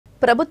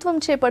ప్రభుత్వం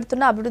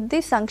చేపడుతున్న అభివృద్ధి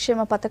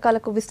సంక్షేమ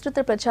పథకాలకు విస్తృత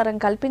ప్రచారం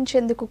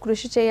కల్పించేందుకు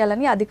కృషి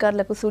చేయాలని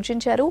అధికారులకు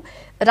సూచించారు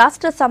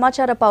రాష్ట్ర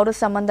సమాచార పౌర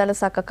సంబంధాల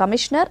శాఖ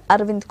కమిషనర్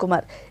అరవింద్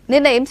కుమార్.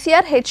 నిన్న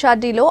ఎంసీఆర్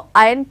హెచ్ఆర్డీలో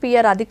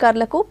I&PR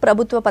అధికారులకు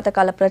ప్రభుత్వ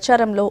పథకాల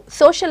ప్రచారంలో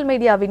సోషల్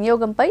మీడియా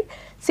వినియోగంపై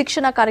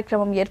శిక్షణ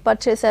కార్యక్రమం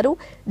ఏర్పాటు చేశారు.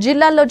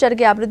 జిల్లాల్లో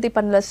జరిగే అభివృద్ధి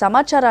పనుల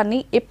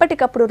సమాచారాన్ని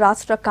ఎప్పటికప్పుడు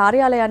రాష్ట్ర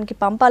కార్యాలయానికి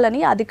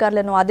పంపాలని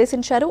అధికారులను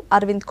ఆదేశించారు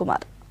అరవింద్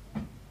కుమార్.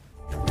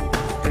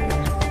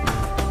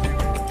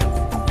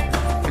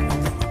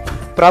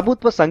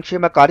 ప్రభుత్వ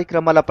సంక్షేమ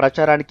కార్యక్రమాల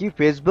ప్రచారానికి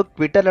ఫేస్బుక్,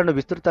 ట్విట్టర్లను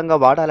విస్తృతంగా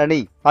వాడాలని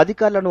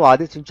అధికారులను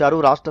ఆదేశించారు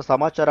రాష్ట్ర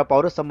సమాచార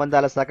పౌర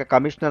సంబంధాల శాఖ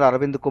కమిషనర్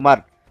అరవింద్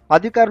కుమార్.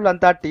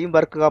 అధికారులంతా టీం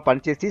వర్క్ గా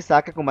పనిచేసి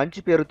శాఖకు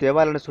మంచి పేరు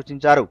తేవాలని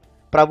సూచించారు.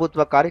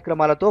 ప్రభుత్వ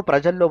కార్యక్రమాలతో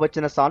ప్రజల్లో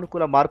వచ్చిన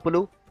సానుకూల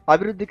మార్పులు,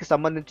 అభివృద్ధికి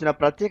సంబంధించిన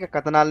ప్రత్యేక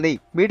కథనాల్ని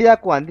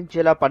మీడియాకు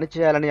అందించేలా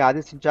పనిచేయాలని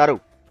ఆదేశించారు.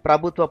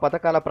 ప్రభుత్వ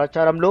పథకాల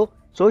ప్రచారంలో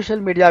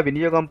సోషల్ మీడియా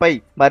వినియోగంపై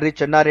మర్రి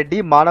చెన్నారెడ్డి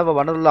మానవ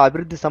వనరుల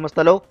అభివృద్ధి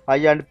సంస్థలో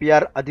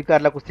I&PR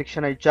అధికారులకు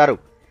శిక్షణ ఇచ్చారు.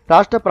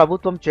 రాష్ట్ర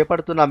ప్రభుత్వం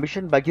చేపడుతున్న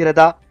machine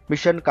Bhagiratha,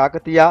 machine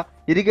Kakatiya,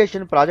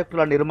 irrigation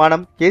ప్రాజెక్టుల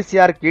నిర్మాణం,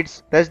 కేసీఆర్ కిడ్స్,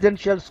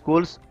 రెసిడెన్షియల్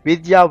స్కూల్స్,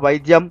 విద్య,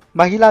 వైద్యం,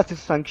 మహిళా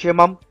శిశు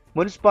సంక్షేమం,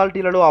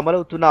 మున్సిపాలిటీలలో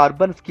అమలవుతున్న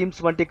అర్బన్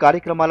స్కీమ్స్ వంటి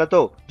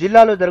కార్యక్రమాలతో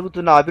జిల్లాలో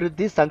జరుగుతున్న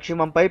అభివృద్ధి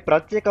సంక్షేమంపై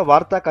ప్రత్యేక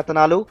వార్తా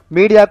కథనాలు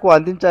మీడియాకు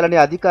అందించాలని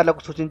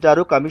అధికారులకు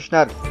సూచించారు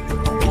కమిషనర్.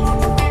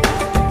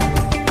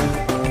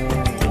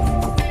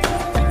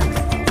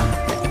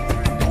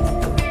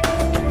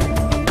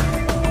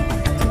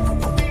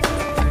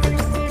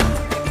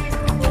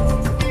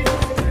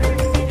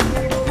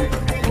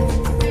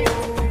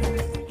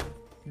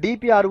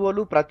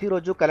 DPROలు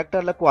ప్రతిరోజు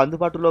కలెక్టర్లకు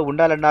అందుబాటులో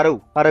ఉండాలన్నారు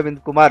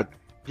అరవింద్ కుమార్.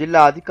 జిల్లా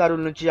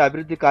అధికారుల నుంచి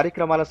అభివృద్ధి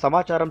కార్యక్రమాల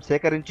సమాచారం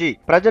సేకరించి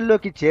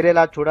ప్రజల్లోకి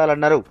చేరేలా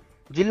చూడాలన్నారు.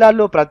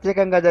 జిల్లాల్లో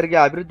ప్రత్యేకంగా జరిగే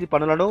అభివృద్ధి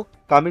పనులను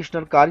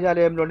కమిషనర్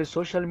కార్యాలయంలోని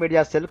సోషల్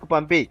మీడియా సెల్కు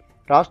పంపి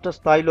రాష్ట్ర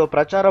స్థాయిలో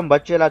ప్రచారం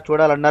వచ్చేలా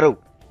చూడాలన్నారు.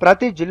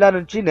 ప్రతి జిల్లా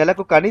నుంచి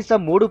నెలకు కనీసం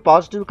 3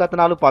 పాజిటివ్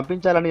కథనాలు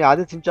పంపించాలని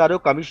ఆదేశించారు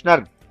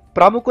కమిషనర్.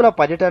 ప్రముఖుల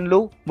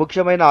పర్యటనలు,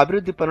 ముఖ్యమైన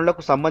అభివృద్ధి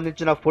పనులకు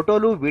సంబంధించిన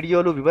ఫోటోలు,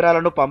 వీడియోలు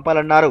వివరాలను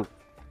పంపాలన్నారు.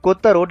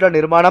 కొత్త రోడ్ల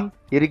నిర్మాణం,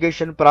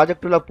 ఇరిగేషన్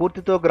ప్రాజెక్టుల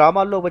పూర్తితో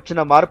గ్రామాల్లో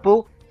వచ్చిన మార్పు,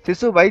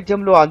 శిశు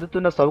వైద్యంలో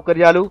అందుతున్న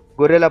సౌకర్యాలు,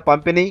 గొర్రెల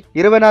పంపిణీ,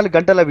 24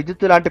 గంటల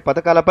విద్యుత్తు లాంటి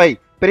పథకాలపై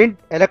ప్రింట్,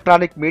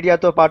 ఎలక్ట్రానిక్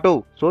మీడియాతో పాటు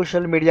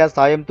సోషల్ మీడియా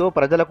సాయంతో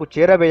ప్రజలకు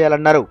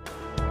చేరవేయాలన్నారు.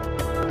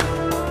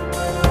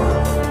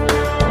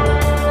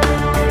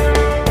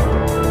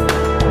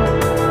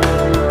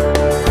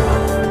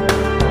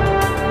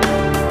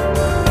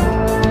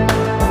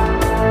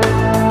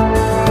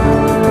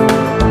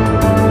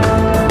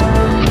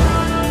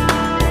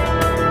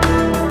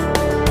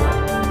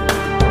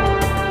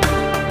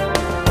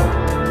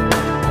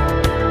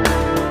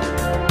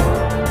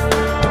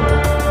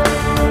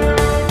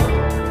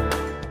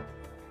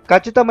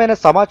 ఖచ్చితమైన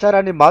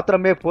సమాచారాన్ని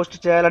మాత్రమే పోస్ట్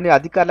చేయాలని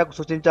అధికారులకు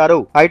సూచించారు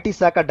ఐటీ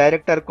శాఖ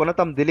director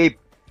Konatham Dilip.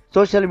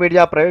 Social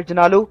media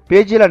ప్రయోజనాలు,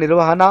 పేజీల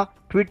నిర్వహణ,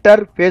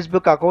 ట్విట్టర్,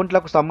 ఫేస్బుక్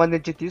అకౌంట్లకు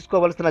సంబంధించి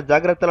తీసుకోవలసిన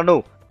జాగ్రత్తలను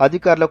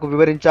అధికారులకు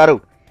వివరించారు.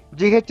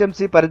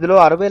 జీహెచ్ఎంసీ పరిధిలో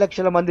 60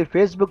 లక్షల మంది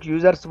ఫేస్బుక్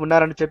యూజర్స్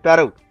ఉన్నారని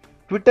చెప్పారు.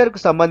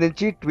 ట్విట్టర్కు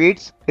సంబంధించి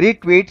tweets,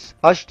 retweets,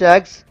 hash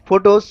tags,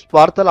 photos,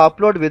 వార్తల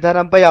అప్లోడ్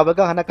విధానంపై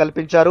అవగాహన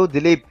కల్పించారు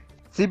దిలీప్.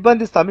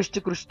 సిబ్బంది సమిష్టి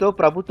కృషితో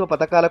ప్రభుత్వ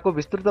పథకాలకు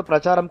విస్తృత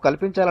ప్రచారం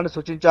కల్పించాలని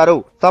సూచించారు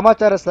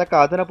సమాచార శాఖ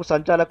అదనపు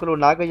సంచాలకులు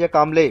నాగయ్య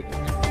కాంబ్లే.